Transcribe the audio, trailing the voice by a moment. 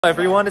Hello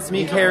everyone, it's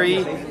me,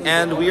 Carrie,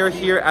 and we are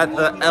here at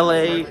the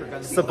LA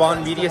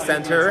Saban Media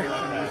Center.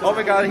 Oh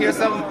my god, here's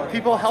some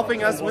people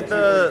helping us with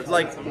the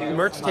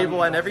merch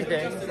table and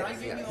everything.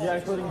 Yeah,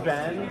 including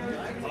Ben.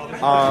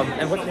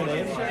 And what's your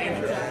name?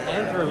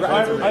 Andrew.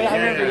 Oh yeah, I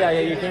remember. Yeah,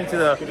 you came to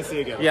the. Good to see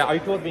you again. Yeah, are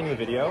you cool with being in the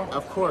video?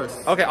 Of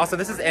course. Okay, also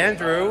this is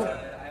Andrew.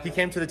 He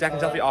came to the Jack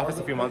and Jelly office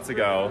a few months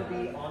ago.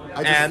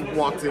 I just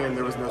walked in,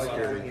 there was no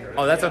security.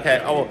 Oh, that's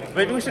okay. Oh,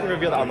 maybe we shouldn't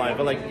reveal that online,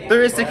 but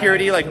there is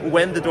security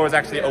when the doors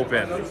actually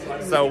open.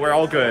 So we're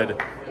all good.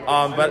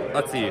 But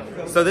let's see.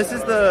 So this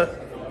is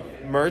the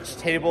merch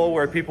table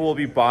where people will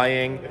be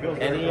buying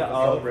any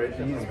of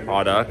these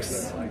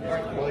products.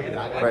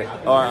 Right.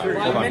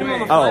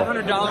 Minimum of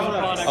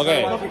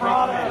 $500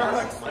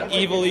 product. Okay.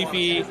 Evil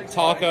Leafy,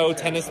 taco,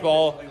 tennis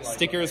ball,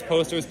 stickers,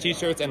 posters,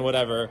 t-shirts, and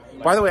whatever.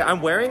 By the way,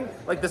 I'm wearing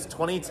this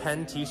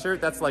 2010 t-shirt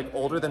that's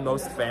older than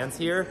most fans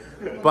here,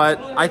 but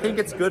I think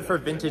it's good for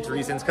vintage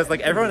reasons because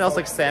everyone else,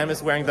 Sam,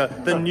 is wearing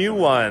the new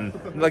one,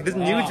 this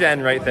new gen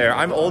right there.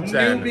 I'm old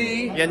gen.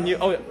 Newbie. Yeah, new.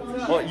 Oh,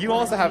 well, you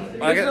also have.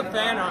 This is a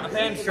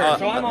fan shirt.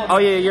 So I'm all oh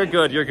yeah, you're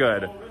good. You're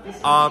good.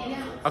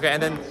 Okay,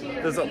 and then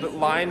there's a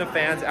line of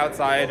fans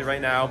outside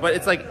right now, but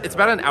it's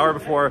about an hour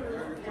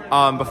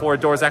before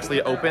doors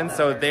actually open,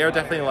 so they are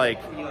definitely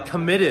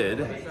committed.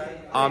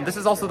 This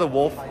is also the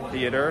Wolf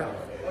Theater,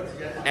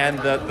 and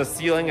the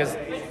ceiling is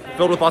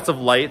filled with lots of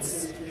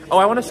lights. Oh,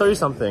 I want to show you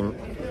something.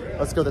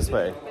 Let's go this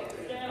way.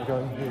 We're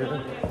going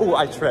here. Oh,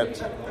 I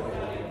tripped.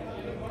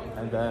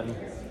 And then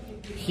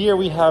here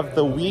we have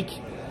the weak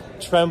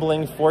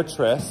trembling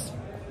fortress,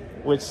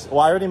 which, well,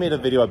 I already made a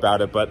video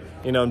about it, but,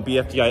 in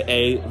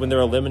BFDI, when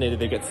they're eliminated,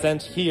 they get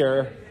sent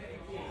here,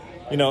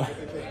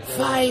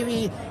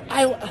 fiery,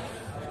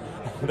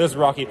 there's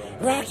Rocky.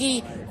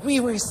 Rocky, we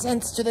were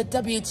sent to the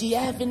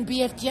WTF in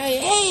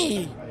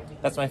BFDI.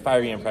 That's my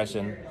fiery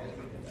impression.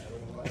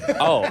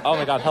 Oh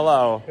my god,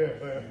 hello.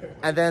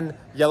 And then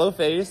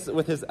Yellowface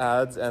with his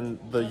ads and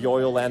the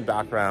Yoyo Land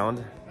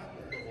background.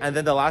 And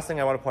then the last thing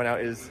I want to point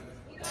out is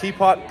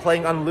Teapot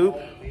playing on loop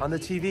on the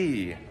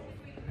TV.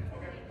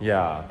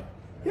 Yeah.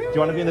 Do you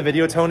want to be in the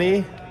video,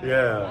 Tony?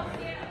 Yeah.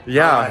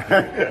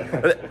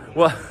 Yeah.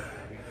 Well,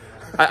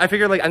 I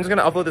figured I'm just going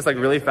to upload this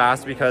really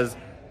fast because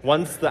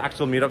once the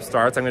actual meetup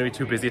starts, I'm going to be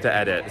too busy to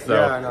edit. So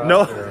yeah,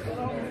 no,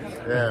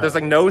 yeah. There's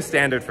no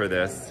standard for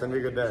this. It's going to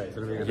be a good day. It's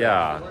going to be a good day.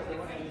 Yeah.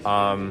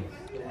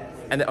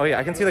 And oh yeah,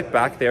 I can see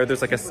back there's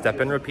a step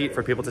and repeat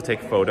for people to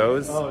take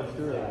photos. Oh, it's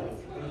true.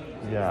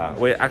 Yeah.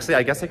 Wait, actually,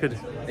 I guess I could.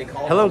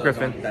 Hello,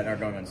 Griffin. That are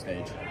going on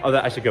stage. Oh,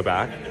 I should go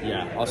back.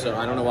 Yeah. Also,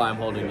 I don't know why I'm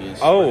holding these.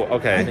 Oh,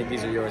 okay. I think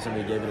these are yours.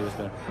 Somebody gave it to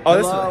us.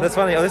 Oh, that's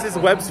funny. Oh, this is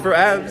Webs for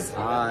Ebs.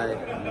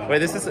 Hi. Wait,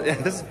 this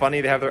is funny.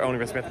 They have their own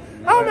wristband.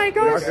 Oh my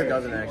gosh! Parker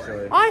doesn't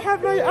actually. I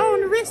have my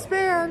own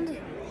wristband.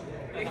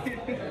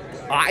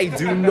 I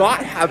do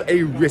not have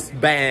a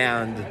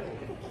wristband.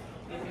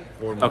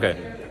 Okay.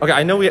 Okay.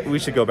 I know we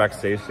should go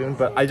backstage soon,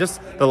 but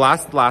the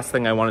last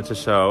thing I wanted to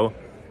show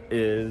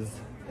is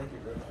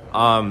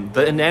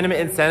the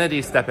Inanimate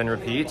Insanity step and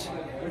repeat.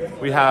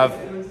 We have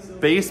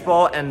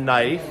baseball and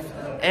knife,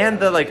 and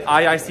the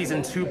II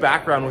Season 2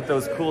 background with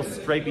those cool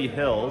stripy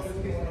hills.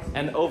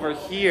 And over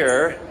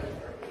here,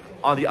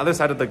 on the other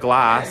side of the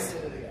glass,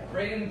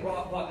 Reagan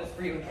brought this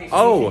for you in case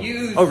oh,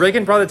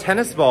 Reagan brought a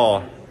tennis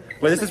ball.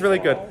 Wait, this is really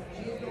good.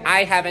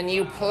 I have a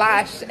new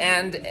plush,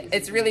 and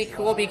it's really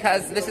cool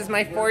because this is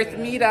my 4th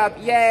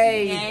meetup.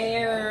 Yay!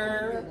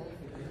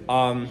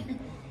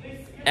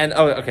 And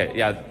oh, okay,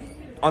 yeah.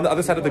 On the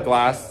other side of the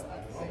glass,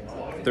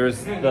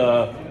 there's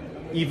the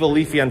Evil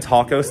Leafy and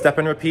Taco step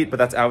and repeat, but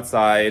that's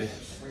outside.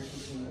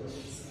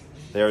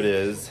 There it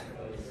is.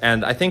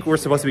 And I think we're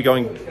supposed to be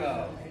going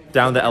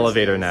down the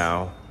elevator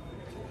now.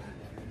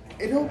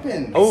 It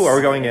opens. Oh, are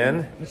we going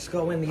in? Let's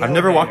go in the I've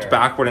never walked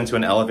backward into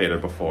an elevator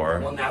before.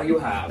 Well, now you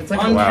have. It's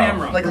on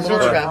camera. Like a little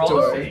trap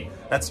door.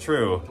 That's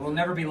true. It will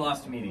never be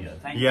lost media.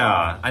 Thank Yeah,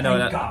 God. I know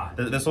Thank that.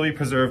 God. This will be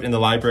preserved in the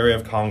Library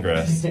of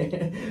Congress.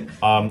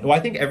 Well, I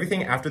think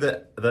everything after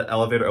the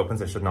elevator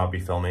opens, I should not be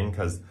filming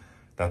because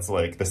that's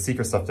the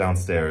secret stuff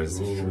downstairs.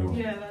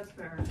 Yeah, that's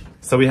fair.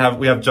 So we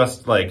have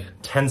just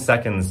 10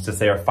 seconds to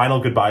say our final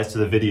goodbyes to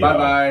the video.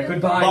 Bye-bye.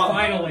 Goodbye,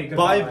 finally.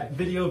 Goodbye. Bye,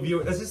 video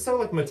viewer. This is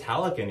so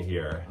metallic in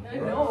here. I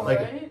know,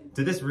 right?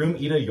 Did this room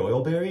eat a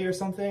yoil berry or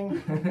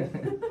something?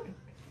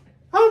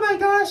 Oh my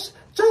gosh,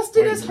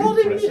 Justin is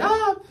holding me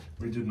up.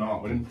 We did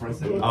not. We didn't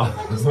press it.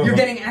 Oh. You're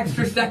getting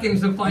extra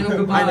seconds of final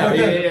goodbye. I know.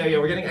 Yeah.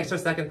 We're getting extra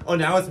seconds. Oh,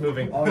 now it's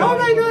moving. Oh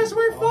my gosh,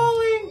 we're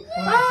falling.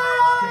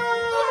 Ah!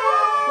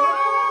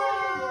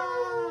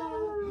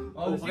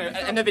 Okay,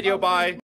 end the video. Bye.